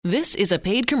This is a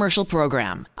paid commercial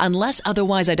program. Unless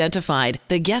otherwise identified,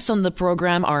 the guests on the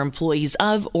program are employees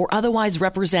of or otherwise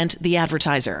represent the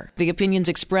advertiser. The opinions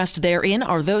expressed therein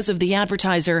are those of the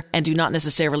advertiser and do not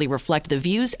necessarily reflect the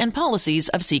views and policies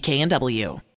of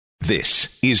CKNW.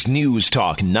 This is News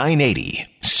Talk 980,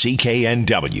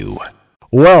 CKNW.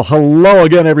 Well, hello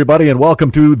again, everybody, and welcome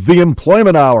to the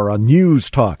Employment Hour on News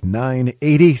Talk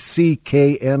 980,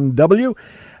 CKNW.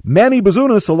 Manny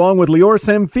Bazunas, along with Lior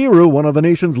Samfiru, one of the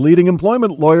nation's leading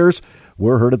employment lawyers.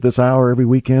 We're heard at this hour every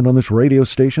weekend on this radio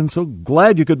station, so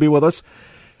glad you could be with us.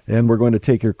 And we're going to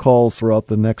take your calls throughout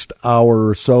the next hour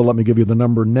or so. Let me give you the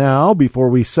number now before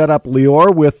we set up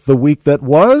Lior with the week that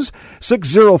was.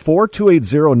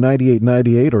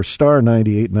 604-280-9898 or star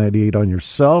 9898 on your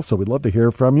cell. So we'd love to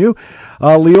hear from you.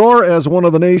 Lior, as one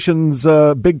of the nation's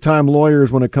big-time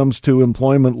lawyers when it comes to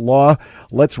employment law,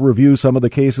 let's review some of the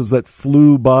cases that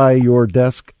flew by your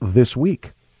desk this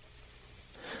week.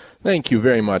 Thank you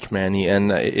very much, Manny.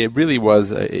 And it really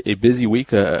was a busy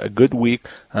week, a good week.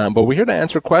 But we're here to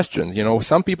answer questions. You know,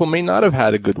 some people may not have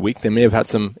had a good week. They may have had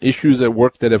some issues at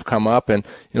work that have come up. And,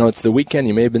 you know, it's the weekend.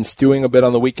 You may have been stewing a bit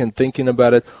on the weekend, thinking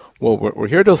about it. Well, we're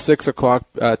here till 6 o'clock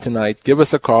tonight. Give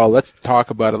us a call. Let's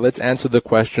talk about it. Let's answer the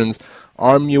questions.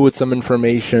 Arm you with some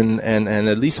information and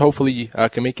at least hopefully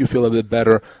can make you feel a bit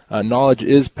better. Knowledge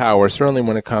is power, certainly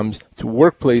when it comes to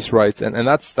workplace rights. And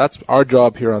that's our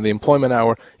job here on the Employment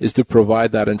Hour, is to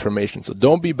provide that information. So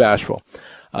don't be bashful.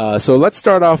 So let's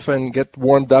start off and get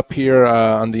warmed up here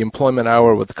on the Employment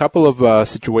Hour with a couple of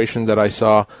situations that I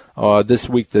saw this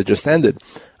week that just ended.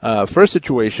 First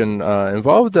situation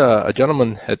involved a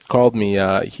gentleman had called me.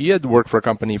 He had worked for a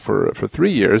company for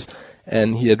 3 years,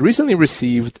 and he had recently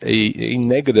received a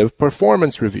negative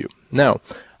performance review. Now,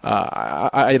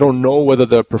 I don't know whether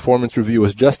the performance review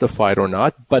was justified or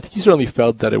not, but he certainly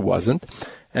felt that it wasn't.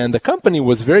 And the company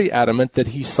was very adamant that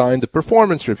he signed the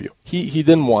performance review. He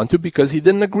didn't want to because he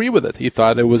didn't agree with it. He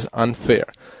thought it was unfair.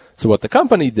 So what the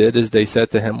company did is they said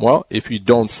to him, well, if you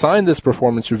don't sign this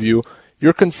performance review,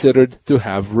 you're considered to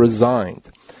have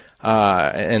resigned.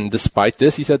 And despite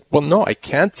this, he said, well, no, I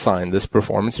can't sign this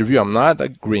performance review. I'm not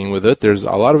agreeing with it. There's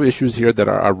a lot of issues here that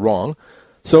are wrong.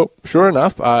 So sure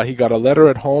enough, he got a letter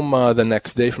at home the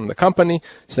next day from the company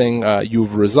saying,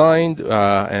 you've resigned,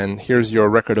 and here's your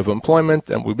record of employment,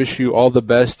 and we wish you all the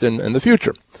best in the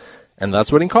future. And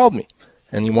that's when he called me.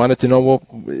 And he wanted to know, well,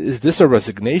 is this a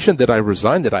resignation? Did I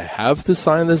resign? Did I have to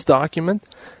sign this document?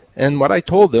 And what I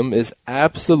told him is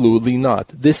absolutely not.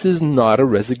 This is not a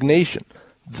resignation.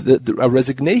 A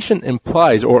resignation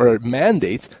implies or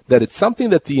mandates that it's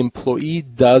something that the employee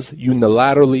does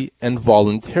unilaterally and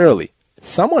voluntarily.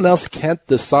 Someone else can't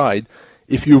decide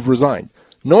if you've resigned.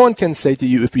 No one can say to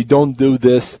you, if you don't do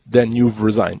this, then you've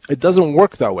resigned. It doesn't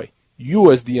work that way.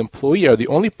 You as the employee are the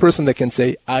only person that can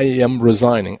say, I am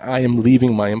resigning. I am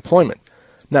leaving my employment.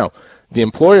 Now, the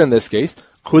employer in this case,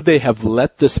 could they have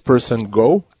let this person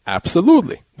go?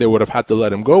 Absolutely. They would have had to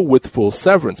let him go with full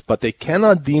severance, but they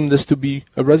cannot deem this to be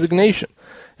a resignation.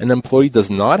 An employee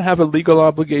does not have a legal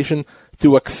obligation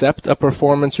to accept a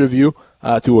performance review,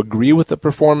 to agree with the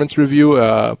performance review,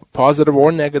 positive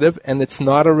or negative, and it's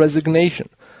not a resignation.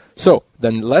 So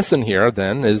the lesson here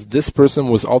then is this person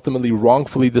was ultimately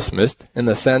wrongfully dismissed in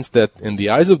the sense that in the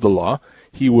eyes of the law,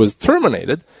 he was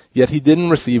terminated, yet he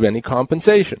didn't receive any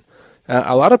compensation.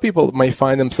 A lot of people may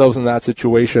find themselves in that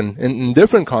situation in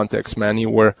different contexts, Manny,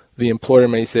 where the employer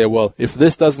may say, well, if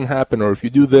this doesn't happen or if you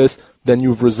do this, then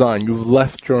you've resigned, you've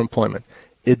left your employment.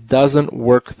 It doesn't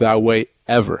work that way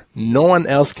ever. No one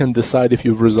else can decide if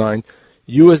you've resigned.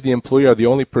 You as the employer are the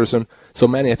only person. So,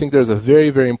 Manny, I think there's a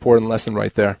very, very important lesson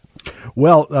right there.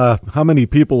 Well, how many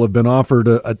people have been offered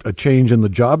a change in the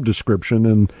job description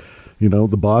and you know,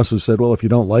 the boss has said, well, if you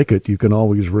don't like it, you can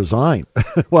always resign.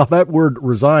 Well, that word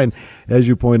resign, as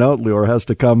you point out, Lior, has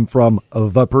to come from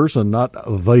the person, not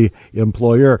the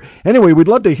employer. Anyway, we'd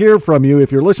love to hear from you.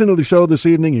 If you're listening to the show this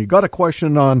evening, you got a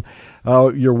question on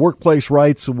your workplace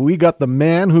rights, we got the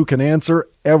man who can answer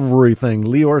everything.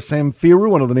 Lior Samfiru,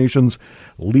 one of the nation's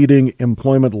leading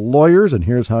employment lawyers. And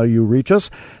here's how you reach us,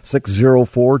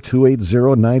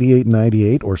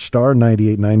 604-280-9898 or star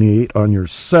 9898 on your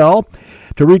cell.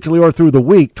 To reach Lior through the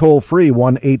week, toll free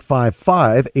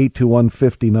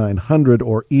 1-855-821-5900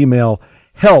 or email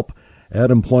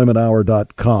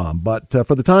help@employmenthour.com. But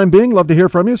for the time being, love to hear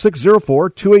from you,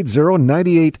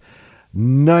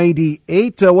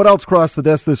 604-280-9898. What else crossed the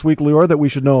desk this week, Lior, that we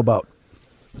should know about?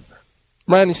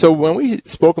 Randy, so when we've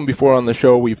spoken before on the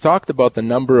show, we've talked about the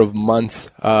number of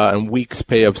months and weeks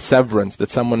pay of severance that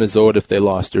someone is owed if they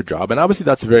lost their job. And obviously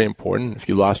that's very important. If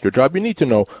you lost your job, you need to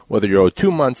know whether you're owed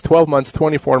 2 months, 12 months,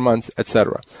 24 months,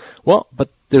 etc. Well, but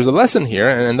there's a lesson here,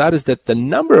 and that is that the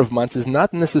number of months is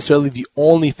not necessarily the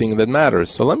only thing that matters.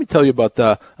 So let me tell you about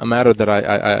a matter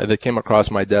that that came across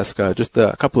my desk just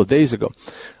a couple of days ago.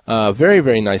 Very,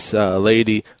 very nice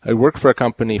lady. I worked for a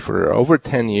company for over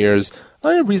 10 years,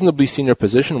 a reasonably senior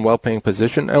position, well-paying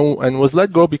position, and was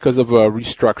let go because of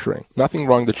restructuring. Nothing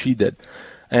wrong that she did.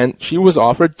 And she was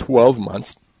offered 12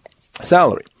 months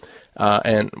salary.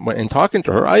 And in talking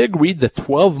to her, I agreed that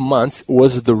 12 months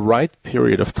was the right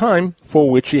period of time for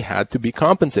which she had to be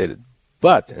compensated.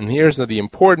 But, and here's the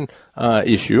important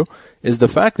issue, is the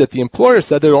fact that the employer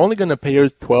said they're only going to pay her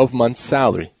 12 months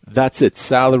salary. That's it,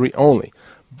 salary only.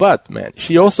 But, man,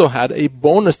 she also had a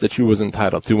bonus that she was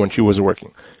entitled to when she was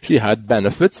working. She had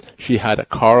benefits, she had a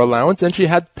car allowance, and she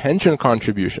had pension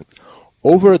contributions.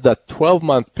 Over that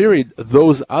 12-month period,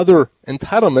 those other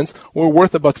entitlements were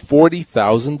worth about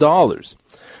 $40,000.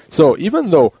 So even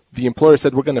though the employer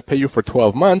said we're going to pay you for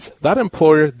 12 months, that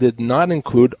employer did not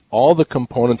include all the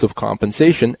components of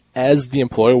compensation as the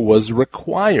employer was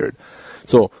required.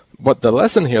 So what the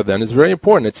lesson here then is very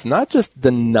important. It's not just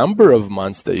the number of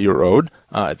months that you're owed.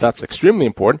 That's extremely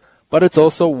important, but it's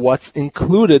also what's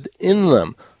included in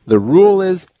them. The rule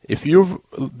is if you've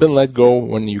been let go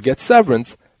when you get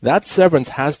severance, that severance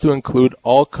has to include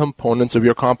all components of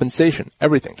your compensation,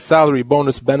 everything, salary,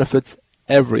 bonus, benefits,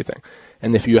 everything.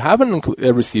 And if you haven't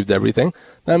received everything,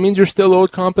 that means you're still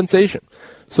owed compensation.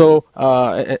 So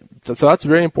that's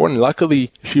very important.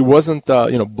 Luckily, she wasn't,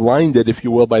 blinded, if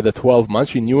you will, by the 12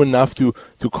 months. She knew enough to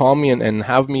call me and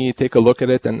have me take a look at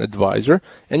it and advise her.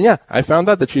 And yeah, I found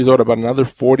out that she's owed about another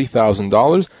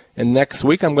 $40,000. And next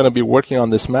week, I'm going to be working on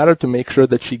this matter to make sure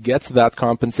that she gets that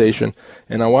compensation.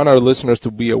 And I want our listeners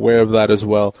to be aware of that as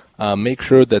well. Make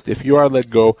sure that if you are let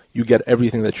go, you get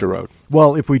everything that you're owed.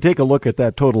 Well, if we take a look at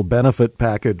that total benefit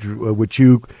package, which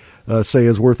you say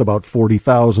is worth about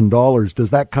 $40,000,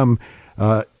 does that come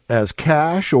as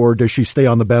cash, or does she stay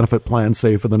on the benefit plan,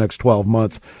 say, for the next 12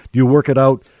 months? Do you work it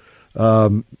out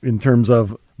in terms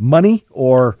of money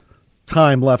or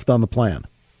time left on the plan?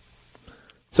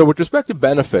 So with respect to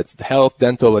benefits, health,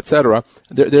 dental, etc.,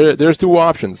 there's two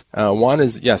options. One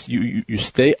is, yes, you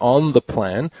stay on the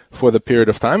plan for the period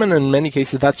of time, and in many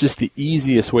cases, that's just the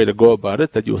easiest way to go about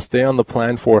it, that you'll stay on the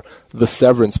plan for the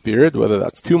severance period, whether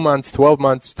that's 2 months, 12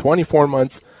 months, 24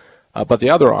 months. But the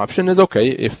other option is,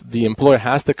 okay, if the employer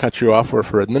has to cut you off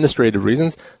for administrative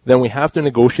reasons, then we have to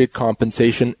negotiate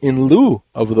compensation in lieu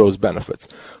of those benefits.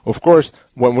 Of course,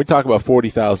 when we talk about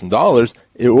 $40,000,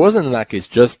 it wasn't in that case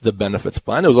just the benefits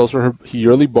plan. It was also her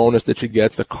yearly bonus that she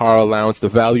gets, the car allowance, the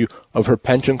value of her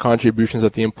pension contributions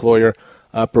that the employer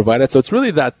provided. So it's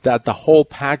really that the whole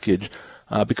package,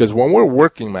 because when we're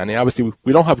working, Manny, obviously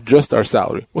we don't have just our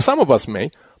salary. Well, some of us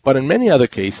may. But in many other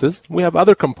cases, we have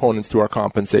other components to our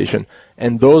compensation,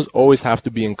 and those always have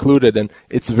to be included. And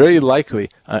it's very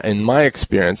likely, in my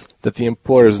experience, that the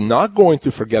employer is not going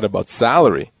to forget about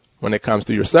salary when it comes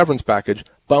to your severance package,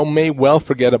 but may well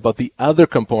forget about the other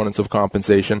components of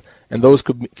compensation, and those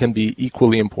can be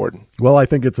equally important. Well, I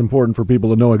think it's important for people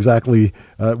to know exactly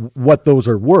what those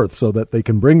are worth so that they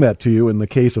can bring that to you. In the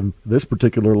case of this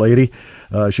particular lady,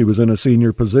 she was in a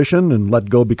senior position and let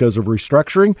go because of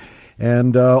restructuring.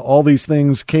 And all these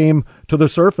things came to the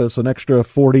surface, an extra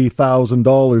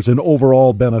 $40,000 in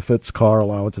overall benefits, car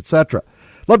allowance, etc.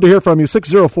 Love to hear from you,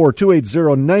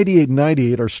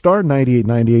 604-280-9898 or star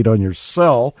 9898 on your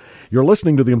cell. You're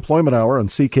listening to the Employment Hour on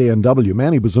CKNW.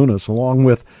 Manny Bazunas along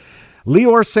with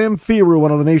Lior Samfiru,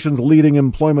 one of the nation's leading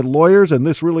employment lawyers, and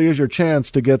this really is your chance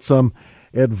to get some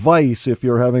advice if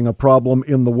you're having a problem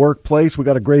in the workplace. We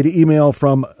got a great email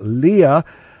from Leah.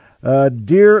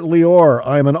 Dear Lior,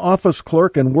 I'm an office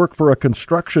clerk and work for a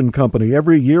construction company.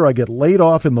 Every year I get laid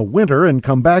off in the winter and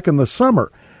come back in the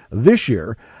summer. This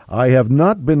year, I have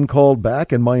not been called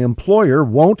back and my employer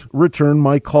won't return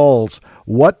my calls.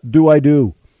 What do I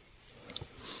do?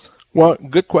 Well,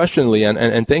 good question, Lee,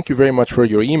 and thank you very much for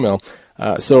your email.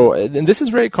 And this is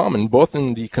very common, both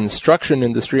in the construction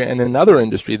industry and in other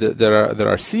industry that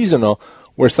are seasonal,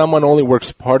 where someone only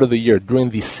works part of the year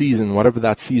during the season, whatever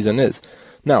that season is.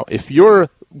 Now, if you're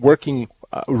working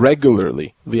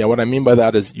regularly, Leah, what I mean by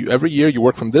that is every year you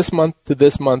work from this month to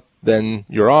this month, then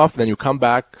you're off, then you come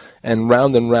back, and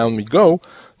round we go,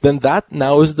 then that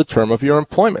now is the term of your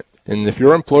employment. And if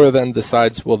your employer then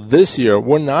decides, well, this year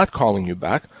we're not calling you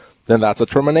back, then that's a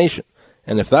termination.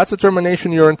 And if that's a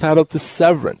termination, you're entitled to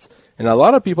severance. And a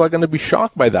lot of people are going to be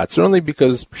shocked by that, certainly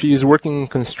because she's working in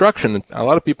construction. A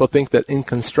lot of people think that in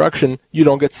construction, you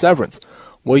don't get severance.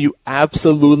 Well, you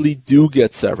absolutely do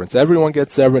get severance. Everyone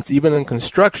gets severance, even in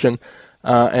construction.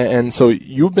 And so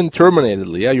you've been terminated,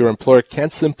 Leah. Your employer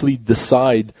can't simply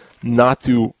decide not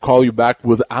to call you back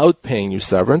without paying you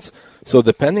severance. So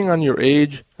depending on your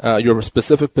age, your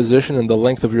specific position, and the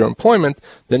length of your employment,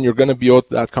 then you're going to be owed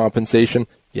that compensation.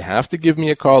 You have to give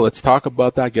me a call. Let's talk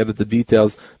about that, get at the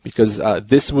details, because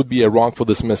this would be a wrongful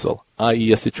dismissal,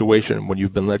 i.e. a situation when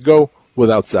you've been let go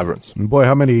without severance. And boy,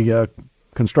 how many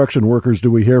construction workers do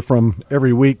we hear from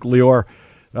every week, Lior,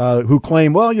 who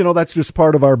claim, well, that's just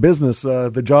part of our business.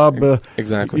 The job,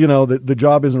 exactly. The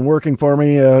job isn't working for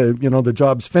me. The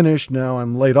job's finished. Now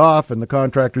I'm laid off, and the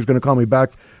contractor's going to call me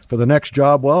back for the next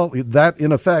job. Well, that,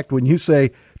 in effect, when you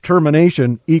say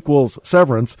termination equals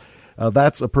severance,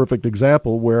 that's a perfect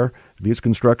example where these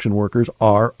construction workers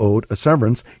are owed a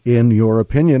severance, in your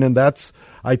opinion, and that's,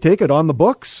 I take it, on the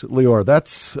books, Lior.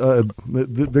 That's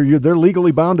they're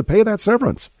legally bound to pay that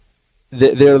severance.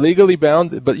 They're legally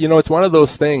bound, but it's one of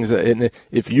those things. And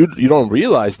if you don't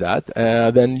realize that,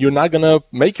 then you're not going to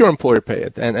make your employer pay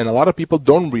it. And a lot of people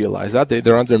don't realize that.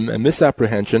 They're under a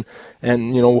misapprehension.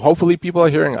 And hopefully people are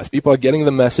hearing us. People are getting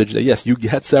the message that yes, you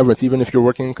get severance, even if you're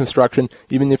working in construction,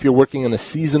 even if you're working in a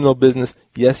seasonal business.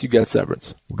 Yes, you get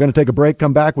severance. We're going to take a break.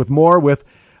 Come back with more with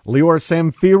Lior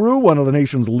Samfiru, one of the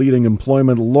nation's leading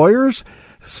employment lawyers.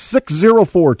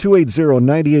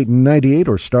 604-280-9898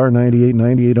 or star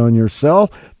 9898 on your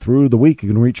cell. Through the week, you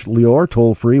can reach Lior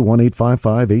toll free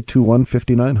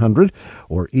 1-855-821-5900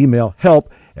 or email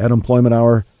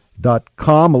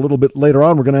help@employmenthour.com. A little bit later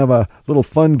on, we're going to have a little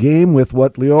fun game with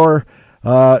what Lior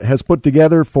has put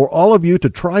together for all of you to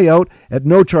try out at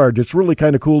no charge. It's really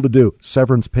kind of cool to do.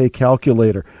 Severance pay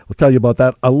calculator. We'll tell you about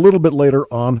that a little bit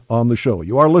later on the show.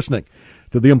 You are listening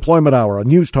to the Employment Hour on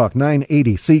News Talk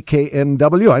 980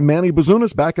 CKNW. I'm Manny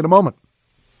Bazunas. Back in a moment.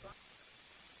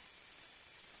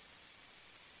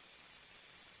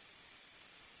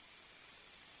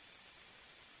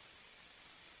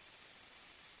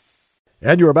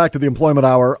 And you are back to the Employment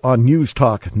Hour on News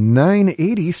Talk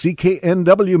 980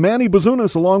 CKNW. Manny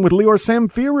Bazunas along with Lior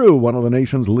Samfiru, one of the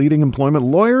nation's leading employment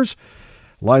lawyers.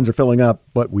 Lines are filling up,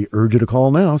 but we urge you to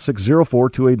call now,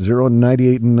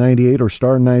 604-280-9898 or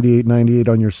star 9898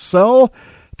 on your cell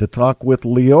to talk with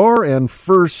Lior. And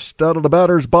first out of the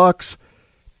batter's box,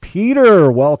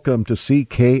 Peter. Welcome to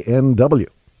CKNW.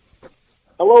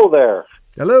 Hello there.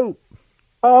 Hello.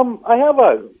 I have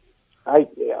a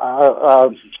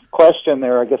question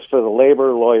there, I guess, for the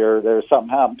labor lawyer. There's something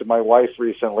happened to my wife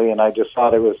recently, and I just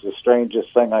thought it was the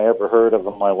strangest thing I ever heard of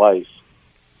in my life.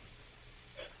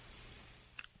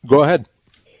 Go ahead.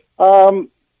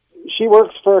 She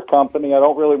works for a company. I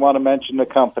don't really want to mention the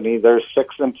company. There's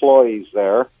 6 employees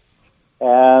there.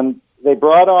 And they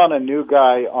brought on a new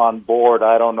guy on board.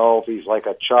 I don't know if he's like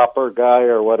a chopper guy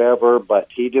or whatever, but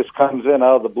he just comes in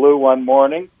out of the blue one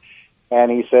morning,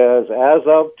 and he says, as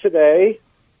of today,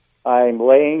 I'm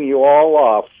laying you all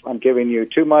off. I'm giving you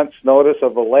 2 months' notice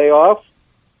of a layoff.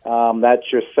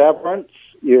 That's your severance.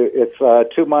 It's a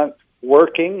 2-month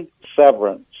working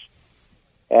severance.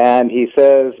 And he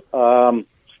says, we're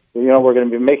going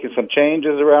to be making some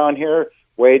changes around here.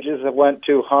 Wages have went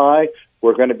too high.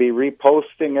 We're going to be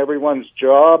reposting everyone's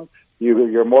job.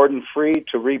 You're more than free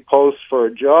to repost for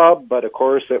a job, but of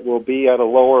course it will be at a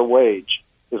lower wage.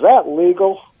 Is that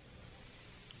legal?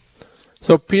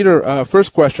 So, Peter,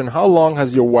 first question, how long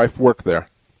has your wife worked there?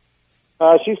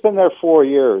 She's been there 4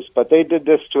 years, but they did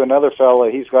this to another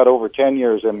fella. He's got over 10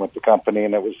 years in with the company,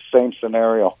 and it was the same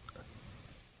scenario.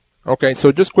 Okay,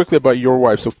 so just quickly about your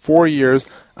wife. So 4 years.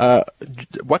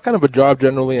 What kind of a job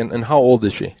generally, and how old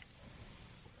is she?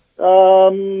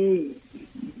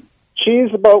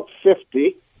 She's about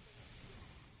 50.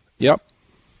 Yep.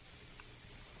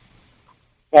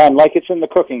 And it's in the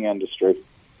cooking industry.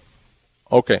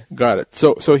 Okay, got it.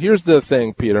 So here's the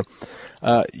thing, Peter.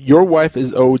 Your wife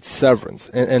is owed severance,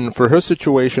 and for her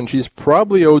situation, she's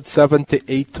probably owed 7 to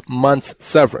 8 months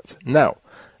severance. Now,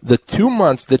 the 2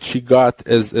 months that she got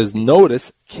as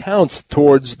notice counts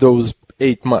towards those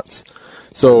 8 months.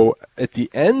 So at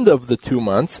the end of the 2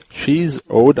 months, she's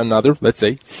owed another, let's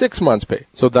say, 6 months pay.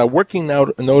 So that working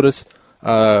notice,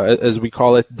 as we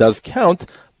call it, does count.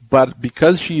 But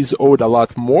because she's owed a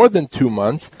lot more than 2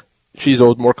 months, she's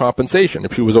owed more compensation.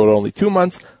 If she was owed only 2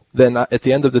 months, then at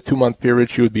the end of the 2 month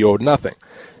period, she would be owed nothing.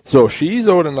 So she's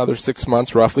owed another 6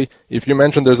 months roughly. If you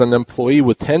mentioned there's an employee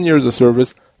with 10 years of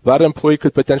service, that employee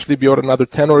could potentially be owed another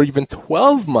 10 or even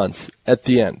 12 months at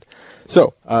the end.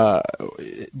 So,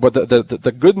 but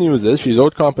the good news is she's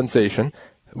owed compensation.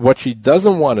 What she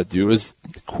doesn't want to do is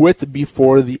quit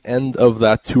before the end of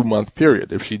that 2-month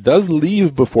period. If she does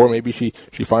leave before, maybe she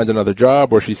finds another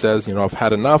job, or she says, I've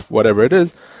had enough, whatever it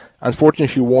is, unfortunately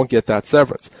she won't get that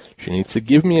severance. She needs to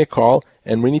give me a call,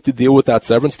 and we need to deal with that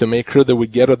severance to make sure that we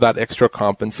get her that extra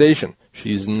compensation.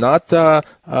 She's not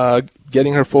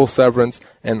getting her full severance,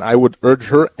 and I would urge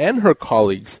her and her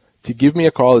colleagues to give me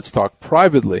a call. Let's talk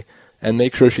privately and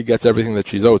make sure she gets everything that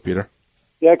she's owed, Peter.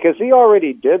 Yeah, because he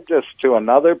already did this to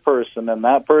another person, and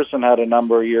that person had a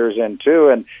number of years in too,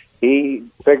 and he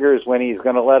figures when he's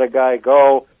going to let a guy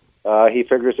go, he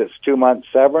figures it's 2 months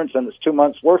severance, and it's 2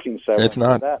 months working severance. It's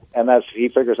not. And he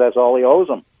figures that's all he owes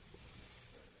him.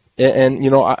 And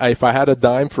if I had a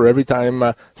dime for every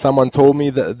time someone told me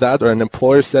that, or an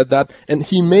employer said that, and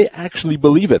he may actually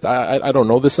believe it. I don't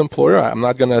know this employer. I'm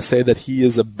not going to say that he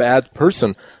is a bad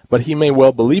person, but he may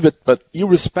well believe it. But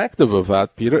irrespective of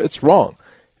that, Peter, it's wrong.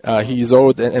 He's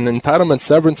owed an entitlement.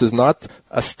 Severance is not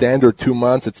a standard 2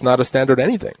 months. It's not a standard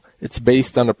anything. It's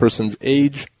based on a person's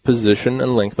age, position,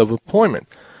 and length of employment.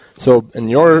 So in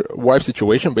your wife's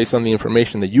situation, based on the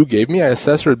information that you gave me, I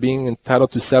assess her being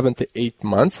entitled to 7 to 8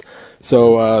 months.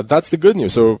 So that's the good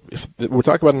news. So if we're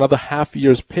talking about another half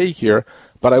year's pay here,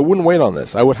 but I wouldn't wait on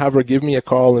this. I would have her give me a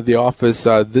call in the office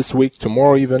this week,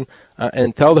 tomorrow even,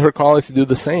 and tell her colleagues to do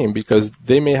the same, because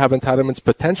they may have entitlements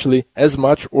potentially as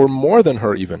much or more than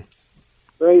her even.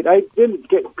 Right.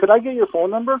 Could I get your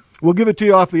phone number? We'll give it to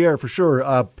you off the air for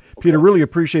sure. Peter, really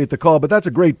appreciate the call, but that's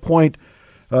a great point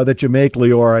that you make,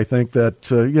 Lior. I think that,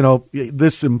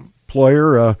 this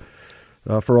employer,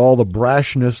 for all the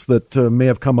brashness that may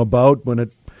have come about when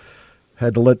it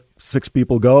had to let 6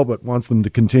 people go but wants them to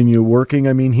continue working,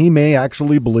 I mean, he may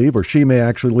actually believe, or she may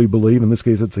actually believe, in this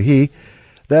case it's a he,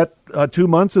 that 2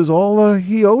 months is all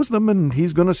he owes them, and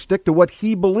he's going to stick to what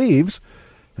he believes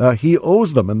he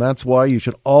owes them. And that's why you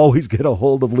should always get a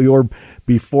hold of Lior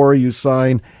before you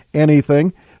sign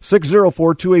anything.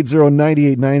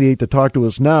 604-280-9898 to talk to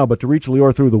us now, but to reach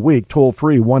Lior through the week, toll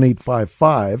free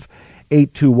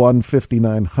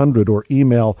 1-855-821-5900 or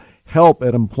email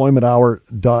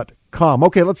help@employmenthour.com.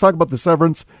 Okay, let's talk about the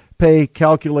severance pay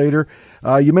calculator.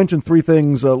 You mentioned 3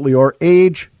 things, Lior: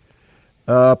 age,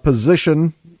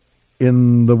 position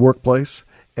in the workplace,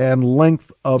 and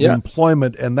length of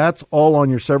employment, and that's all on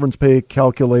your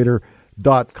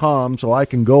severancepaycalculator.com, so I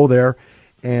can go there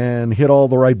and hit all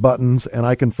the right buttons, and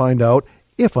I can find out,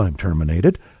 if I'm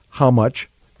terminated, how much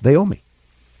they owe me.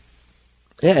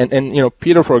 Yeah, and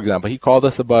Peter, for example, he called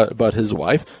us about his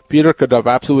wife. Peter could have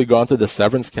absolutely gone to the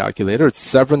severance calculator. It's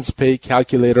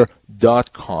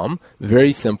severancepaycalculator.com.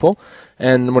 Very simple.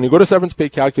 And when you go to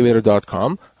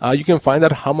severancepaycalculator.com, you can find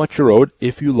out how much you're owed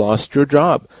if you lost your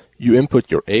job. You input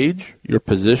your age, your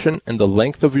position, and the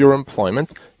length of your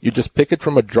employment. You just pick it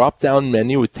from a drop-down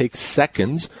menu. It takes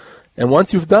seconds. And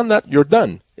once you've done that, you're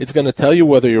done. It's going to tell you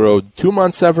whether you're owed 2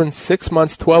 months severance, 6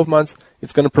 months, 12 months.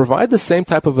 It's going to provide the same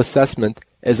type of assessment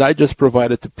as I just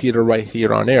provided to Peter right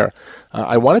here on air.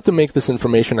 I wanted to make this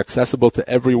information accessible to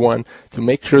everyone, to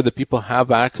make sure that people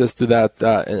have access to that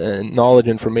knowledge,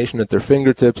 information at their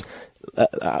fingertips.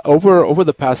 Over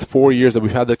the past 4 years that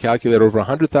we've had the calculator, over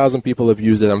 100,000 people have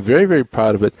used it. I'm very, very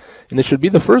proud of it. And it should be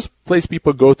the first place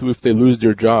people go to if they lose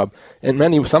their job. And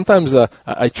Manny, sometimes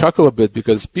I chuckle a bit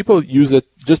because people use it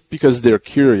just because they're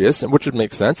curious, which would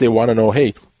make sense. They want to know,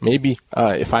 hey, maybe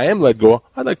if I am let go,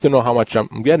 I'd like to know how much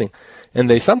I'm getting. And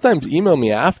they sometimes email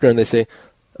me after and they say,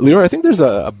 Lior, I think there's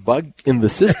a bug in the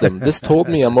system. This told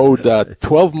me I'm owed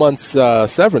 12 months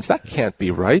severance. That can't be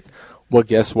right. Well,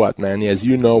 guess what, Manny? As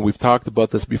you know, we've talked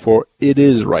about this before. It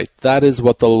is right. That is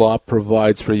what the law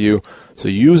provides for you. So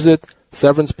use it,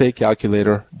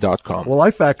 severancepaycalculator.com. Well,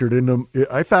 I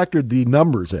factored the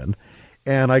numbers in,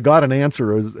 and I got an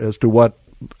answer as to what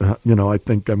I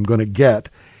think I'm going to get.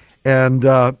 And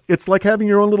it's like having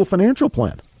your own little financial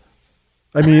plan.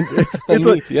 I mean, it's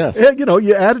neat, yes.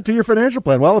 You add it to your financial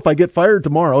plan. Well, if I get fired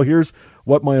tomorrow, here's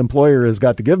what my employer has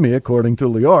got to give me, according to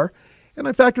Lior. And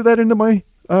I factor that into my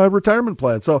retirement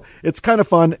plan. So it's kind of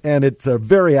fun, and it's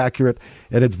very accurate,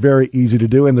 and it's very easy to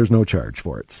do, and there's no charge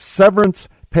for it.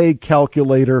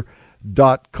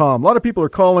 severancepaycalculator.com. A lot of people are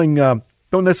calling, don't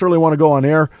necessarily want to go on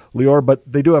air, Lior, but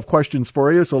they do have questions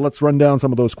for you, so let's run down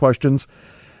some of those questions.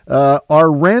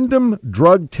 Are random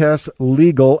drug tests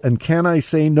legal, and can I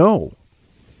say no?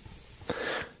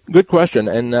 Good question.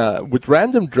 And with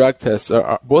random drug tests,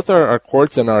 both our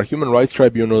courts and our human rights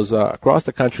tribunals across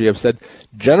the country have said,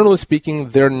 generally speaking,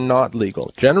 they're not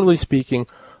legal. Generally speaking,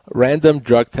 random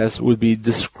drug tests would be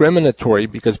discriminatory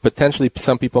because potentially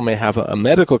some people may have a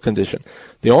medical condition.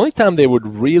 The only time they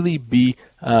would really be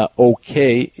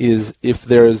okay is if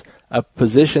there's a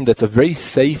position that's a very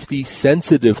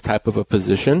safety-sensitive type of a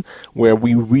position where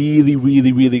we really,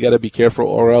 really, really got to be careful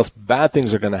or else bad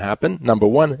things are going to happen, number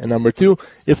one. And number two,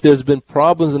 if there's been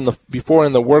problems before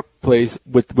in the workplace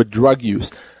with drug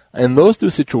use. In those two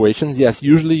situations, yes,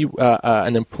 usually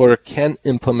an employer can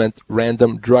implement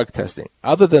random drug testing.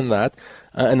 Other than that,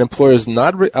 an employer is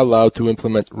not allowed to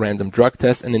implement random drug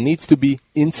tests, and it needs to be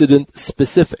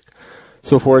incident-specific.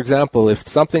 So, for example, if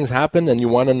something's happened and you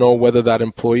want to know whether that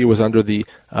employee was under the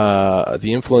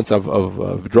influence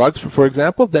of drugs, for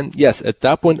example, then yes, at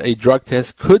that point a drug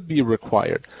test could be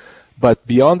required. But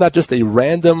beyond that, just a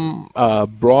random,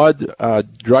 broad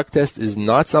drug test is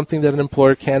not something that an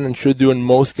employer can and should do in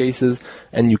most cases,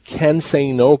 and you can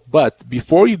say no. But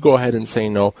before you go ahead and say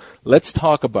no, let's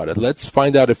talk about it. Let's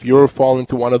find out if you're falling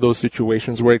into one of those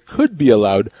situations where it could be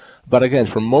allowed. But again,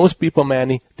 for most people,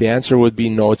 Manny, the answer would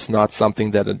be no, it's not something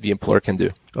that the employer can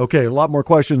do. Okay, a lot more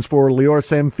questions for Lior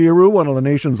Samfiru, one of the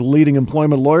nation's leading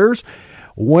employment lawyers.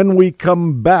 When we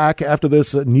come back after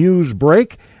this news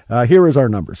break, here is our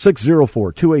number,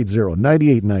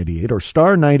 604-280-9898 or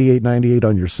star 9898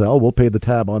 on your cell. We'll pay the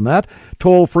tab on that.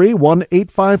 Toll free,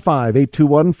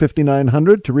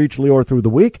 1-855-821-5900 to reach Lior through the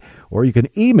week, or you can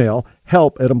email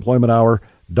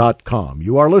help@employmenthour.com.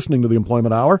 You are listening to the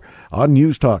Employment Hour on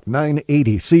News Talk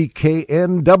 980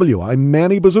 CKNW. I'm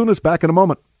Manny Bazunas, back in a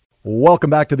moment. Welcome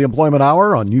back to the Employment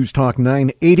Hour on News Talk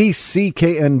 980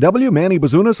 CKNW. Manny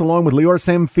Bazunas along with Lior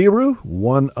Samfiru,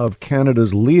 one of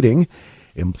Canada's leading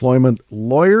employment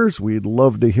lawyers. We'd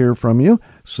love to hear from you.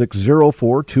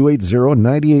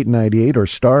 604-280-9898 or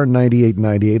star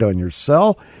 9898 on your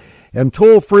cell. And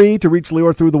toll free to reach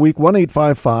Lior through the week,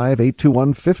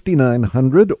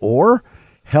 1-855-821-5900 or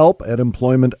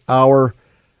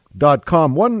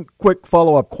help@employmenthour.com. One quick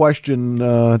follow-up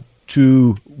question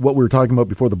to what we were talking about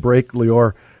before the break,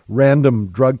 Lior. Random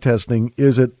drug testing,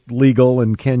 is it legal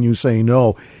and can you say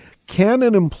no? Can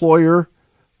an employer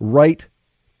write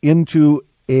into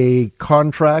a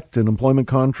contract, an employment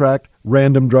contract,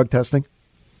 random drug testing?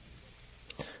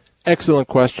 Excellent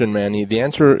question, Manny. The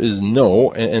answer is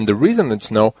no, and the reason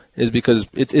it's no is because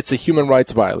it's a human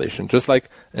rights violation. Just like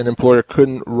an employer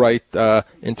couldn't write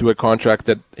into a contract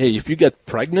that, hey, if you get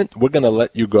pregnant, we're going to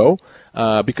let you go,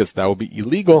 because that would be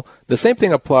illegal. The same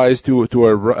thing applies to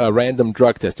a random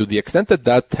drug test. To the extent that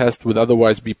that test would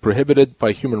otherwise be prohibited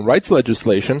by human rights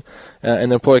legislation,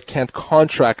 an employer can't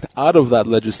contract out of that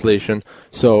legislation.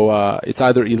 So it's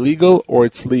either illegal or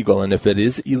it's legal, and if it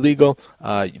is illegal,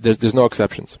 there's no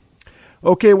exceptions.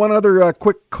 Okay, one other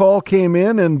quick call came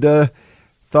in and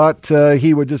thought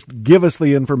he would just give us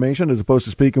the information as opposed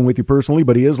to speaking with you personally,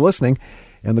 but he is listening.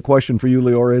 And the question for you,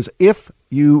 Lior, is if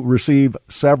you receive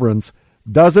severance,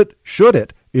 should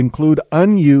it include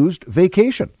unused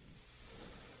vacation?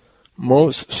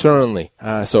 Most certainly.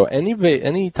 So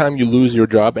any time you lose your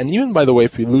job, and even, by the way,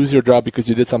 if you lose your job because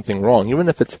you did something wrong, even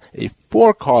if it's a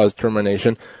for-cause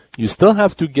termination, you still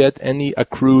have to get any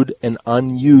accrued and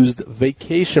unused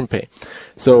vacation pay.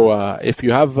 So if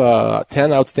you have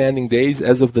 10 outstanding days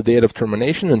as of the date of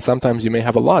termination, and sometimes you may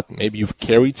have a lot, maybe you've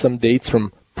carried some dates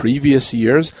from previous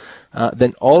years,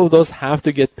 then all of those have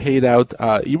to get paid out.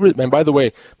 And by the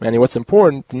way, Manny, what's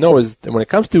important to know is that when it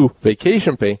comes to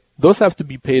vacation pay, those have to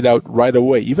be paid out right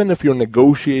away, even if you're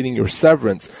negotiating your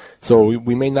severance. So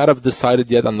we may not have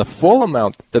decided yet on the full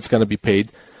amount that's going to be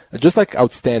paid. Just like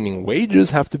outstanding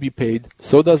wages have to be paid,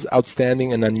 so does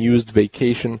outstanding and unused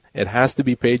vacation. It has to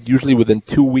be paid, usually within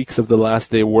 2 weeks of the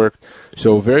last day worked.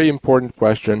 So very important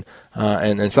question,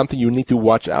 and something you need to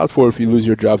watch out for if you lose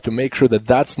your job, to make sure that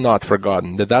that's not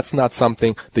forgotten, that that's not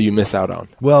something that you miss out on.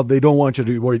 Well, they don't want you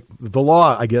to, the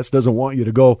law, I guess, doesn't want you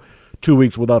to go 2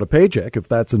 weeks without a paycheck if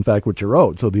that's in fact what you're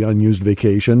owed. So the unused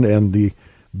vacation and the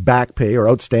back pay or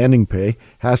outstanding pay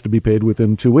has to be paid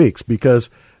within 2 weeks, because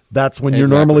that's when you're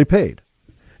normally paid.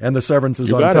 And the severance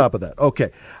is on top of that.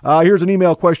 Okay. Here's an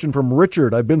email question from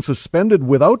Richard. I've been suspended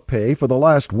without pay for the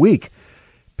last week,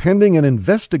 pending an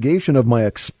investigation of my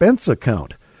expense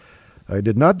account. I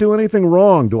did not do anything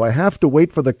wrong. Do I have to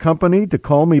wait for the company to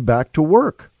call me back to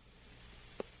work?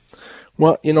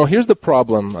 Well, here's the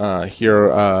problem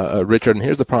here, Richard, and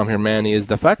here's the problem here, Manny, is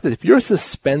the fact that if you're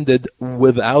suspended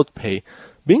without pay,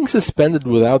 being suspended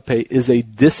without pay is a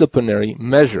disciplinary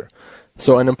measure.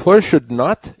 So an employer should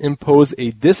not impose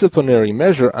a disciplinary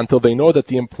measure until they know that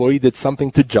the employee did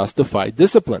something to justify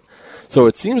discipline. So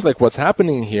it seems like what's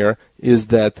happening here is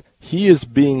that he is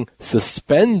being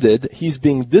suspended, he's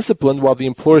being disciplined while the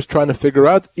employer is trying to figure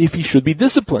out if he should be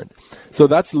disciplined. So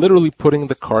that's literally putting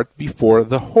the cart before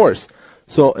the horse.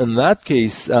 So in that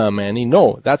case, Manny,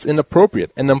 no, that's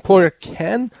inappropriate. An employer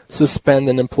can suspend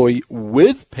an employee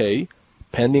with pay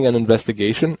pending an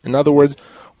investigation. In other words,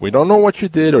 we don't know what you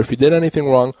did or if you did anything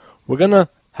wrong. We're going to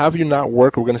have you not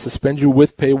work. We're going to suspend you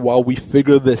with pay while we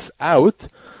figure this out.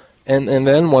 And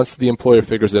then once the employer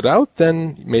figures it out,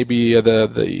 then maybe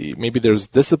maybe there's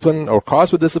discipline or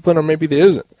cause for discipline, or maybe there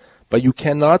isn't. But you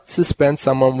cannot suspend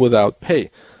someone without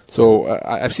pay. So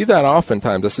I see that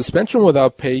oftentimes. A suspension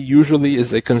without pay usually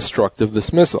is a constructive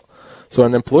dismissal. So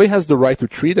an employee has the right to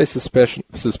treat a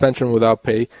suspension without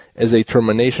pay as a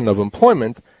termination of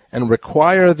employment and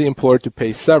require the employer to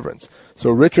pay severance. So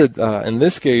Richard, in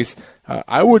this case,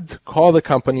 I would call the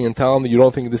company and tell them that you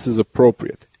don't think this is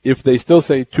appropriate. If they still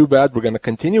say, too bad, we're going to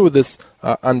continue with this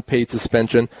unpaid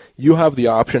suspension, you have the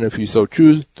option, if you so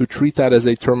choose, to treat that as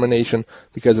a termination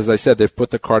because, as I said, they've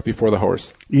put the cart before the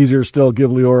horse. Easier still,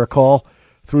 give Lior a call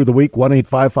through the week,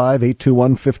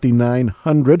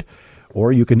 1-855-821-5900,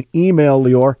 or you can email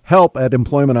Lior,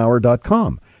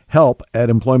 help@employmenthour.com,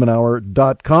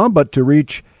 help@employmenthour.com. But to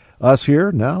reach us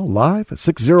here now, live,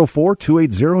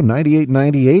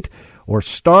 604-280-9898, or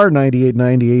star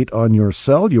 9898 on your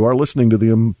cell. You are listening to the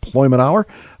Employment Hour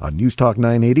on News Talk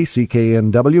 980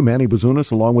 CKNW. Manny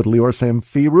Bazunas along with Lior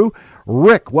Samfiru.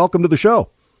 Rick, welcome to the show.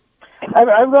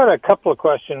 I've got a couple of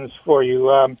questions for you.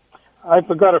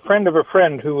 I've got a friend of a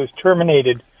friend who was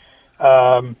terminated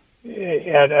at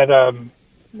a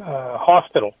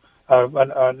hospital,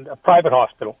 a private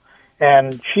hospital,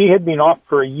 and she had been off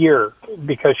for a year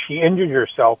because she injured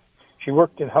herself. She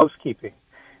worked in housekeeping.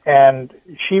 And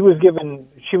she was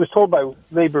told by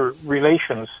labor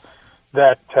relations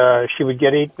that she would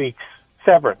get 8 weeks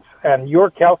severance. And your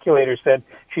calculator said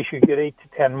she should get 8 to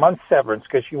 10 months severance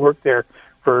because she worked there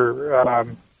for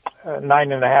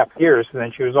 9.5 years, and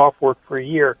then she was off work for a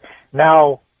year.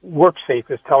 Now, WorkSafe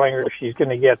is telling her she's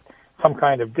going to get some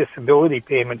kind of disability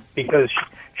payment because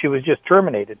she was just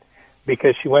terminated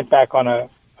because she went back on a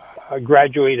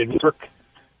graduated work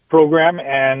program,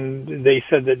 and they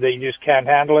said that they just can't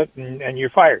handle it, and you're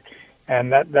fired.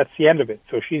 And that's the end of it.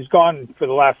 So she's gone for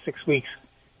the last 6 weeks.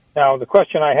 Now, the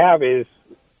question I have is,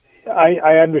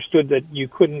 I understood that you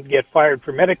couldn't get fired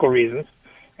for medical reasons,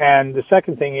 and the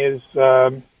second thing is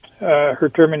her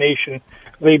termination,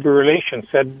 labor relations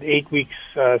said 8 weeks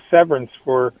severance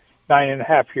for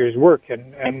 9.5 years work,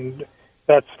 and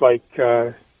that's like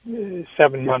 7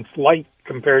 months light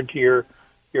compared to your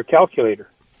calculator.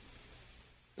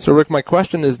 So, Rick, my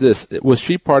question is this. Was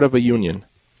she part of a union?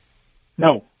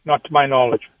 No, not to my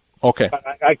knowledge. Okay.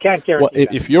 I can't guarantee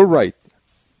that. If you're right.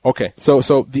 Okay. So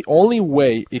the only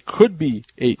way it could be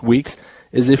 8 weeks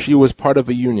is if she was part of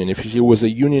a union, if she was a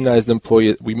unionized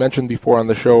employee. We mentioned before on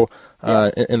the show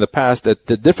in the past that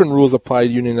the different rules apply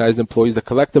to unionized employees. The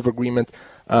collective agreement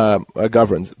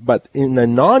governs. But in a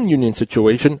non-union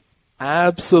situation,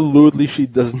 absolutely, she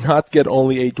does not get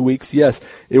only 8 weeks. Yes,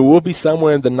 it will be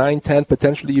somewhere in the 9, 10,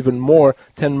 potentially even more,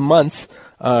 10 months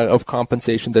of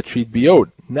compensation that she'd be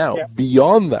owed. Now,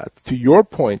 beyond that, to your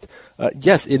point,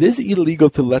 yes, it is illegal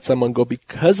to let someone go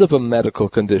because of a medical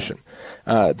condition.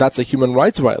 That's a human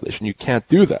rights violation. You can't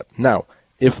do that. Now,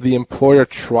 if the employer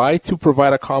tried to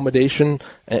provide accommodation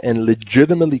and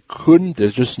legitimately couldn't,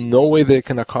 there's just no way they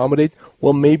can accommodate,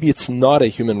 well, maybe it's not a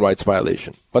human rights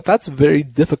violation. But that's very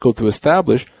difficult to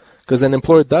establish because an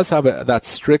employer does have that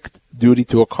strict duty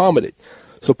to accommodate.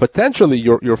 So potentially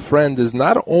your friend is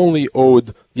not only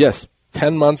owed, yes,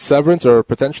 10 months severance or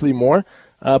potentially more,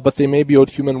 but they may be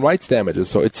owed human rights damages.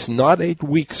 So it's not 8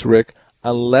 weeks, Rick,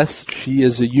 unless she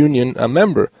is a union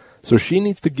member. So she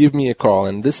needs to give me a call,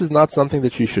 and this is not something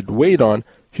that she should wait on.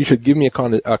 She should give me a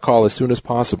call as soon as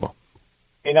possible.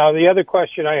 Now, the other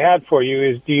question I had for you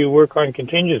is, do you work on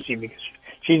contingency? Because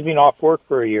she's been off work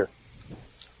for a year.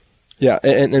 Yeah,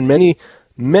 and many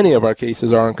of our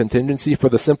cases are on contingency for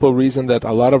the simple reason that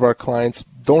a lot of our clients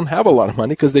don't have a lot of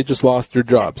money because they just lost their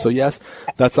job. So, yes,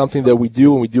 that's something that we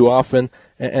do, and we do often,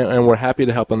 and we're happy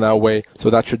to help them that way.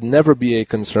 So that should never be a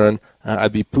concern.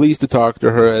 I'd be pleased to talk to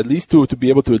her, at least to be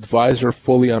able to advise her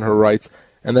fully on her rights,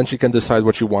 and then she can decide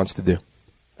what she wants to do.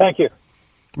 Thank you.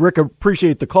 Rick,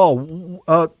 appreciate the call.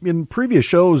 In previous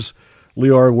shows,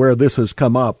 Lior, where this has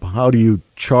come up, how do you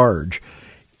charge?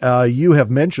 You have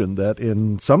mentioned that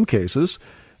in some cases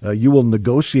you will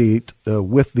negotiate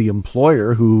with the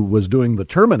employer who was doing the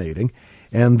terminating,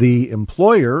 and the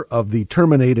employer of the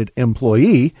terminated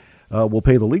employee will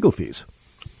pay the legal fees.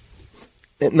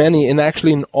 Many, and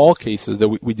actually in all cases that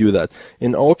we do that.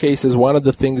 In all cases, one of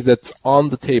the things that's on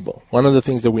the table, one of the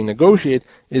things that we negotiate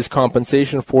is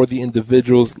compensation for the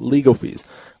individual's legal fees.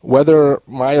 Whether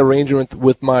my arrangement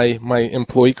with my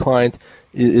employee client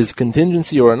is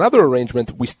contingency or another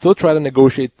arrangement, we still try to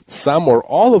negotiate some or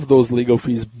all of those legal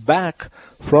fees back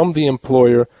from the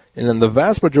employer, and in the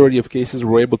vast majority of cases,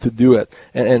 we're able to do it.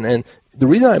 And the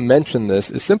reason I mention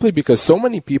this is simply because so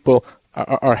many people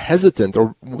are hesitant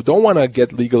or don't want to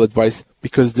get legal advice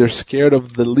because they're scared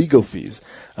of the legal fees.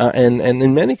 And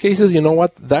in many cases, you know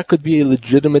what, that could be a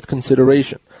legitimate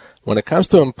consideration. When it comes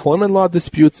to employment law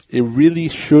disputes, it really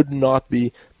should not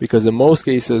be, because in most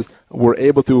cases, we're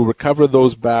able to recover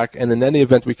those back, and in any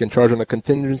event, we can charge on a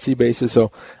contingency basis.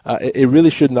 So it really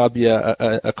should not be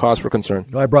a cause for concern.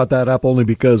 I brought that up only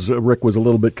because Rick was a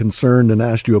little bit concerned and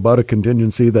asked you about a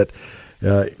contingency that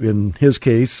in his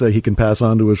case, he can pass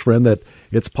on to his friend that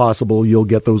it's possible you'll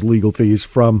get those legal fees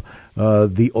from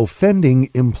the offending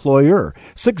employer.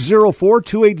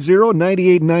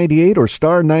 604-280-9898 or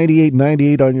star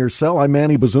 9898 on your cell. I'm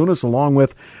Manny Bazunas along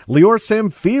with Lior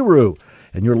Samfiru,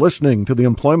 and you're listening to the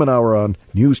Employment Hour on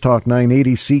News Talk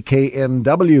 980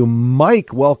 CKNW.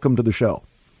 Mike, welcome to the show.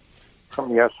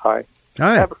 Yes, hi.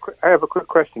 Hi. I have a quick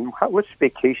question. What's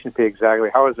vacation pay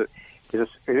exactly? How is it?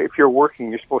 If you're working,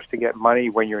 you're supposed to get money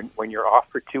when you're off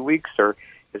for 2 weeks, or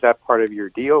is that part of your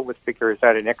deal with Vic, or is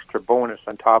that an extra bonus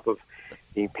on top of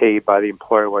being paid by the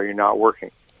employer while you're not working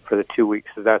for the 2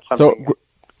 weeks? Is that something? So,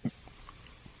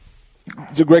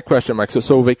 it's a great question, Mike.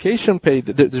 So vacation pay,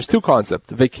 there's two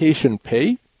concepts: vacation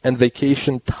pay and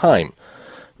vacation time.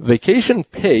 Vacation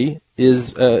pay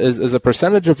is a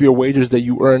percentage of your wages that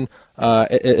you earn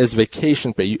as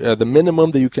vacation pay. The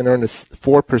minimum that you can earn is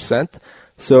 4%.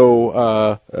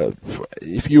 So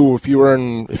if your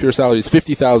salary is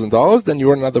 $50,000, then you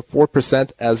earn another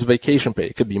 4% as vacation pay.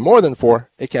 It could be more than 4.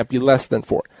 It can't be less than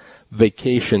 4.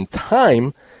 Vacation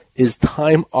time is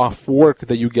time off work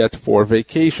that you get for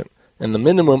vacation, and the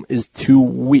minimum is 2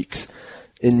 weeks.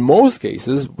 In most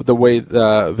cases, the way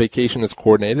the vacation is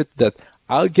coordinated, that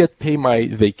I'll get paid my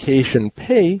vacation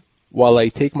pay while I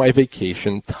take my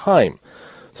vacation time.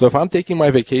 So if I'm taking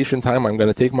my vacation time, I'm going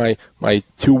to take my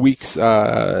 2 weeks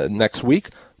next week,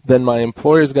 then my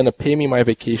employer is going to pay me my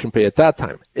vacation pay at that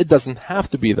time. It doesn't have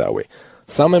to be that way.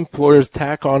 Some employers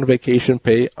tack on vacation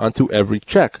pay onto every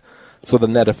check. So the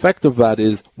net effect of that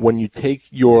is when you take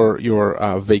your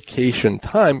vacation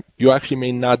time, you actually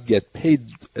may not get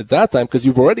paid at that time because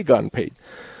you've already gotten paid.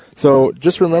 So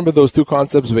just remember those two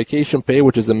concepts: vacation pay,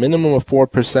 which is a minimum of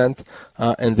 4%,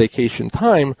 and vacation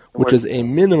time, which is a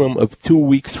minimum of 2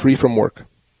 weeks free from work.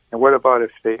 And what about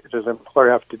does the employer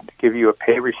have to give you a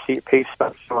pay receipt, pay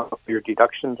stub, your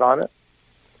deductions on it?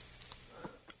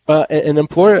 An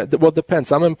employer, well, it depends.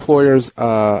 Some employers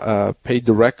pay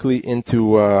directly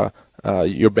into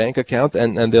your bank account,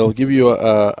 and they'll give you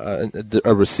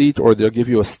a receipt, or they'll give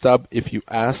you a stub if you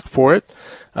ask for it.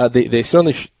 They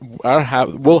certainly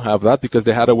will have that because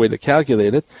they had a way to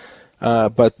calculate it.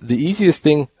 But the easiest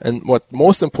thing, and what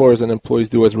most employers and employees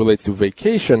do as relates to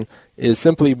vacation, is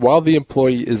simply while the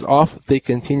employee is off, they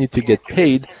continue to get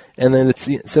paid, and then it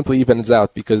simply evens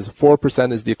out because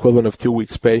 4% is the equivalent of 2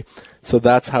 weeks' pay. So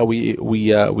that's how we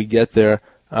get there.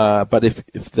 But if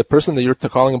the person that you're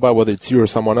calling about, whether it's you or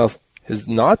someone else, is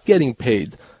not getting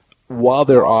paid while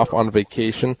they're off on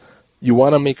vacation, you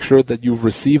want to make sure that you've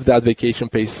received that vacation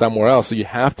pay somewhere else. So you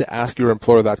have to ask your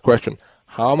employer that question: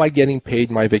 how am I getting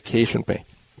paid my vacation pay?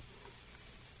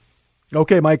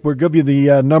 Okay, Mike, we'll give you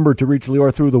the number to reach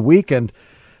Lior through the week, and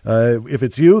if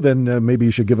it's you, then maybe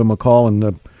you should give him a call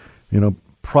and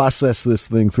process this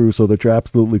thing through so that you're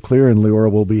absolutely clear, and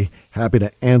Lior will be happy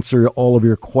to answer all of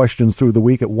your questions through the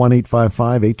week at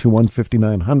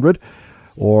 1-855-821-5900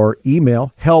 or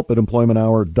email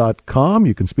help@employmenthour.com.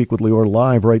 You can speak with Lior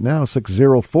live right now,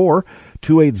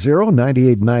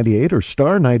 604-280-9898 or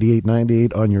star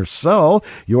 9898 on your cell.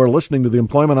 You are listening to the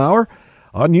Employment Hour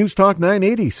on News Talk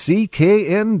 980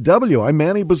 CKNW. I'm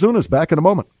Manny Bazunas. Back in a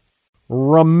moment.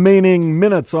 Remaining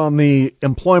minutes on the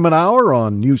Employment Hour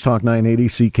on News Talk 980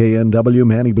 CKNW.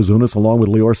 Manny Bazunas along with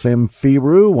Lior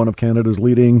Samfiru, one of Canada's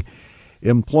leading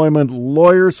employment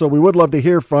lawyers. So we would love to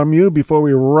hear from you before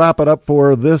we wrap it up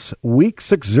for this week.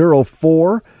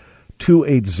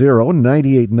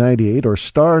 604-280-9898 or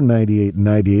star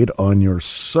 9898 on your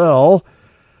cell.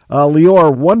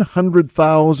 Lior,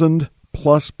 100,000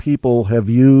 plus people have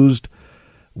used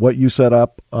what you set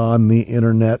up on the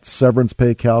internet,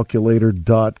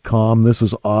 severancepaycalculator.com. This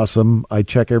is awesome. I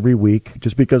check every week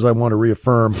just because I want to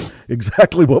reaffirm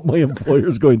exactly what my employer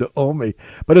is going to owe me.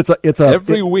 But it's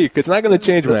every week. It's not going to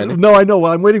change, man. No, I know.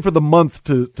 Well, I'm waiting for the month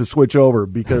to switch over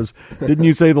because didn't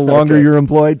you say the longer you're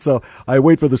employed? So I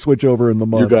wait for the switch over in the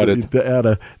month. You got it. To add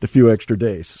a few extra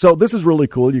days. So this is really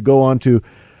cool. You go on to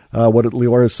what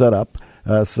Lior has set up,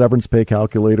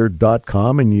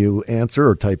 severancepaycalculator.com, and you answer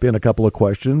or type in a couple of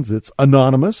questions. It's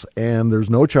anonymous, and there's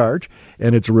no charge,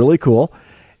 and it's really cool.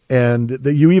 And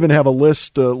you even have a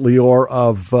list, Lior,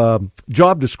 of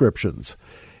job descriptions.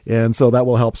 And so that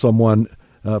will help someone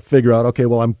figure out, okay,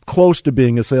 well, I'm close to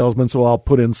being a salesman, so I'll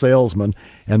put in salesman.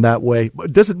 And that way,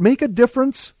 does it make a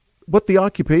difference what the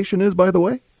occupation is, by the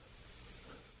way?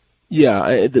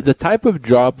 Yeah, the type of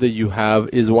job that you have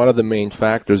is one of the main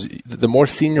factors. The more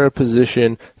senior a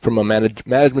position from a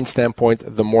management standpoint,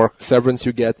 the more severance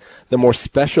you get. The more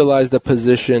specialized a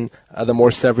position, the more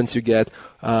severance you get.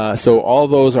 So all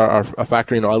those are a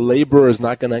factor. A laborer is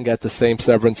not going to get the same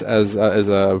severance as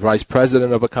a vice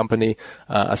president of a company.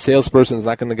 A salesperson is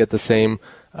not going to get the same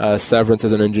severance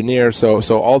as an engineer. So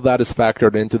all that is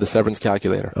factored into the severance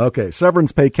calculator. Okay,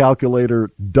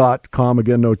 severancepaycalculator.com.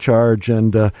 Again, no charge,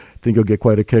 and I think you'll get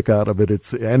quite a kick out of it.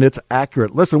 It's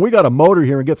accurate. Listen, we got a motor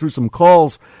here and get through some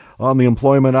calls on the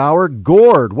Employment Hour.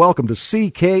 Gord, welcome to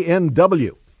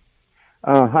CKNW.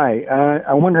 Hi.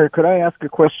 I wonder, could I ask a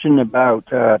question about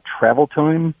travel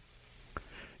time?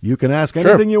 You can ask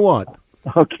anything you want.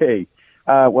 Okay.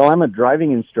 Well, I'm a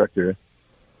driving instructor,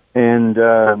 and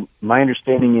my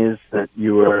understanding is that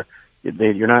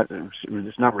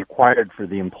it's not required for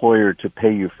the employer to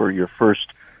pay you for your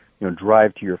first,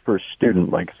 drive to your first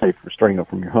student, like say for starting out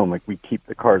from your home. Like we keep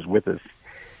the cars with us,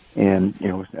 and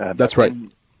that's right.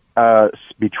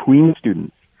 Between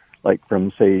students, like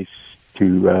from say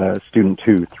to student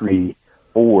 2, 3,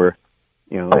 4,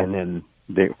 and then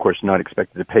they of course not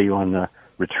expected to pay you on the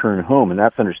return home, and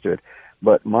that's understood.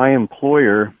 But my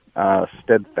employer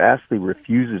steadfastly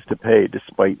refuses to pay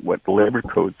despite what the labor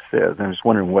code says. I'm just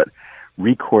wondering what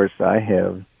recourse I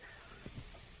have.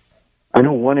 I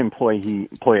know one employee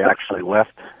actually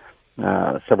left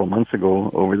several months ago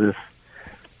over this.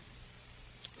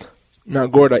 Now,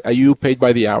 Gord, are you paid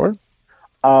by the hour?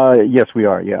 Yes, we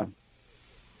are, yeah.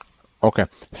 Okay,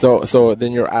 so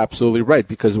then you're absolutely right,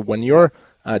 because when you're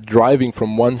driving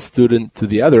from one student to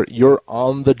the other, you're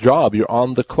on the job, you're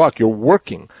on the clock, you're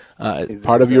working,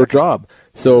 part of your job.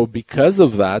 So because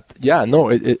of that,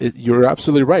 you're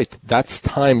absolutely right. That's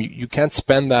time. You can't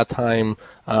spend that time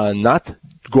not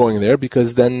going there,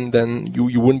 because then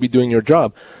you wouldn't be doing your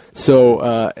job.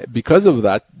 So because of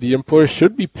that, the employer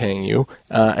should be paying you,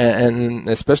 and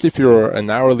especially if you're an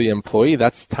hourly employee,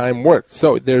 that's time worked.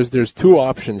 So there's two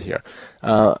options here.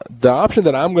 The option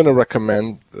that I'm going to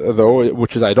recommend, though,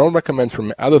 which is I don't recommend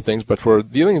for other things, but for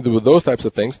dealing with those types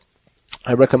of things,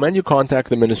 I recommend you contact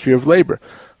the Ministry of Labor.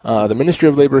 The Ministry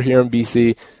of Labor here in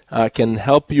BC can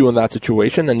help you in that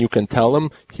situation, and you can tell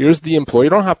them, here's the employer.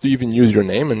 You don't have to even use your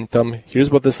name, and tell them, here's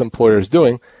what this employer is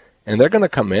doing. And they're going to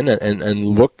come in and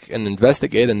look and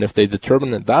investigate, and if they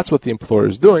determine that that's what the employer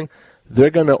is doing,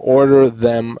 they're going to order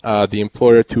them, the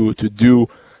employer, to do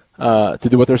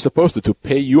what they're supposed to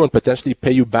pay you and potentially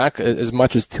pay you back as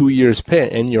much as 2 years' pay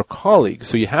and your colleagues.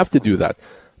 So you have to do that.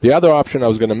 The other option I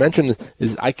was going to mention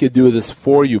is I could do this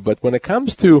for you, but when it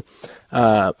comes to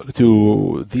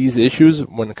these issues,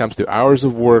 when it comes to hours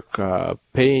of work,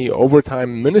 pay,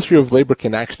 overtime, Ministry of Labor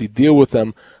can actually deal with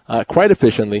them quite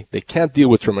efficiently. They can't deal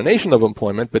with termination of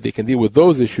employment, but they can deal with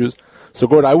those issues. So,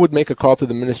 Gord, I would make a call to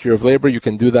the Ministry of Labor. You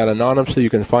can do that anonymously. You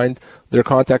can find their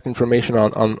contact information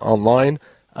online.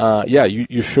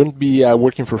 You shouldn't be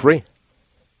working for free.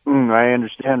 I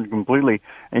understand completely.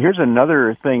 And here's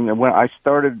another thing. When I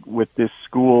started with this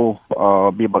school,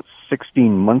 be about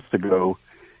 16 months ago,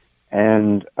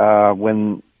 and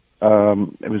when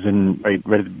it was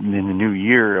right in the new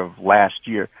year of last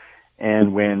year,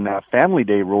 and when Family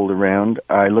Day rolled around,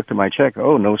 I looked at my check.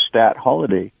 Oh, no stat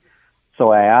holiday.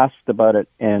 So I asked about it,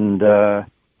 and I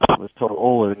was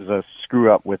told, it was a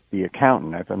screw up with the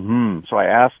accountant. I thought, So I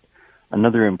asked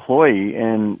another employee,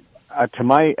 and to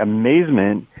my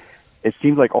amazement, it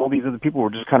seems like all these other people were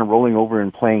just kind of rolling over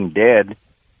and playing dead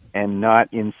and not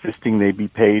insisting they be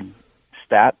paid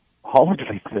stat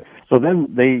holidays. So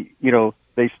then they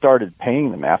started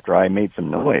paying them after I made some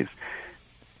noise.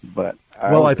 But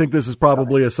I think this is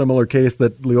probably a similar case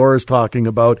that Lior is talking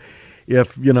about.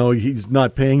 If, he's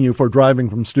not paying you for driving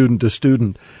from student to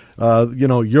student,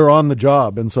 you're on the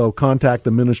job. And so contact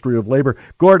the Ministry of Labor.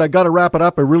 Gord, I got to wrap it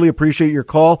up. I really appreciate your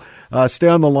call. Stay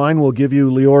on the line. We'll give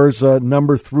you Lior's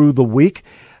number through the week.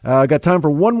 I got time for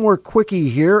one more quickie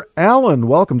here. Alan,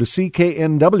 welcome to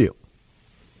CKNW.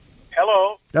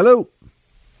 Hello. Hello.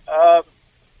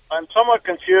 I'm somewhat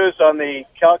confused on the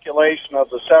calculation of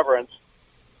the severance.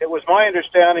 It was my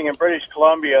understanding in British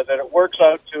Columbia that it works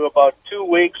out to about 2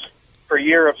 weeks per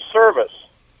year of service.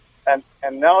 And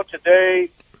now today,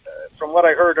 from what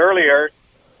I heard earlier,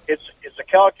 it's a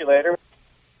calculator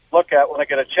look at when I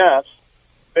get a chance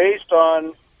based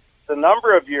on the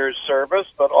number of years service,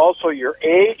 but also your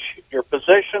age, your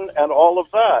position, and all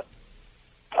of that.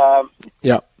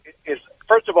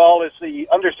 First of all, is the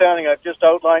understanding I've just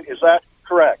outlined, is that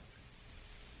correct?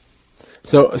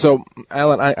 So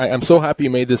Alan, I'm so happy you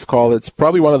made this call. It's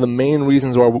probably one of the main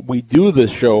reasons why we do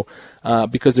this show,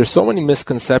 because there's so many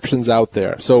misconceptions out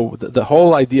there. So the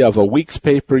whole idea of a week's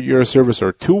pay per year of service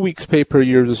or 2 weeks pay per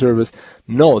year of service,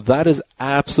 no, that is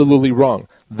absolutely wrong.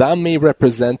 That may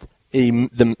represent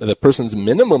the person's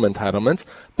minimum entitlements,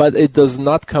 but it does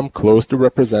not come close to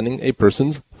representing a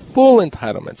person's full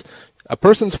entitlements. A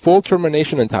person's full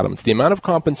termination entitlements, the amount of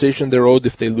compensation they're owed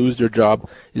if they lose their job,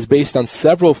 is based on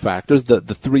several factors. The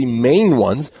three main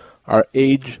ones are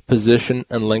age, position,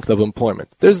 and length of employment.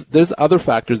 There's other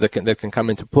factors that can come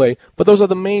into play, but those are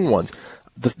the main ones.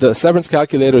 The severance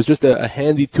calculator is just a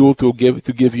handy tool to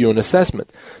give you an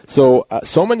assessment. So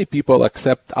many people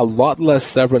accept a lot less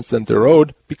severance than they're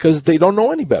owed because they don't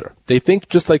know any better. They think,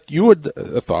 just like you had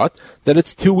thought, that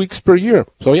it's 2 weeks per year.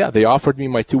 So yeah, they offered me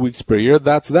my 2 weeks per year.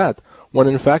 That's that. When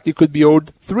in fact you could be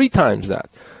owed 3 times that.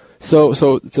 So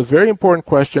it's a very important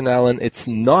question, Alan. It's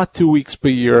not 2 weeks per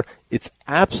year. It's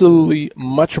absolutely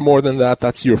much more than that.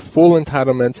 That's your full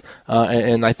entitlements.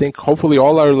 And I think hopefully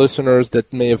all our listeners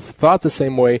that may have thought the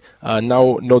same way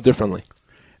now know differently.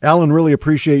 Alan, really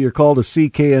appreciate your call to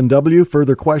CKNW.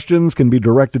 Further questions can be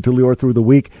directed to Lior through the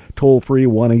week. Toll free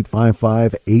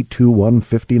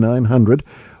 1-855-821-5900.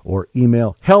 Or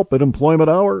email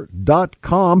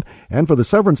help@employmenthour.com. And for the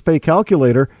severance pay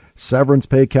calculator,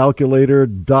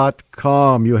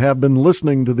 severancepaycalculator.com. You have been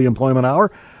listening to the Employment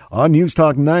Hour on News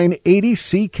Talk 980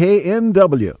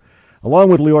 CKNW. Along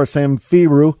with Lior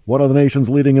Samfiru, one of the nation's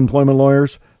leading employment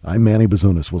lawyers, I'm Manny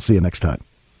Bazunas. We'll see you next time.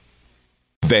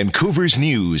 Vancouver's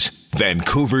News,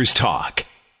 Vancouver's Talk.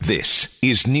 This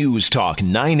is News Talk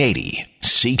 980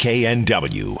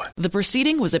 CKNW. The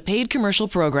proceeding was a paid commercial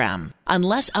program.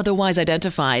 Unless otherwise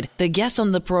identified, the guests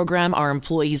on the program are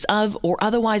employees of or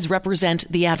otherwise represent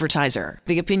the advertiser.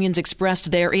 The opinions expressed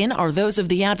therein are those of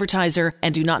the advertiser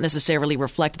and do not necessarily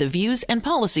reflect the views and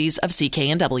policies of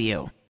CKNW.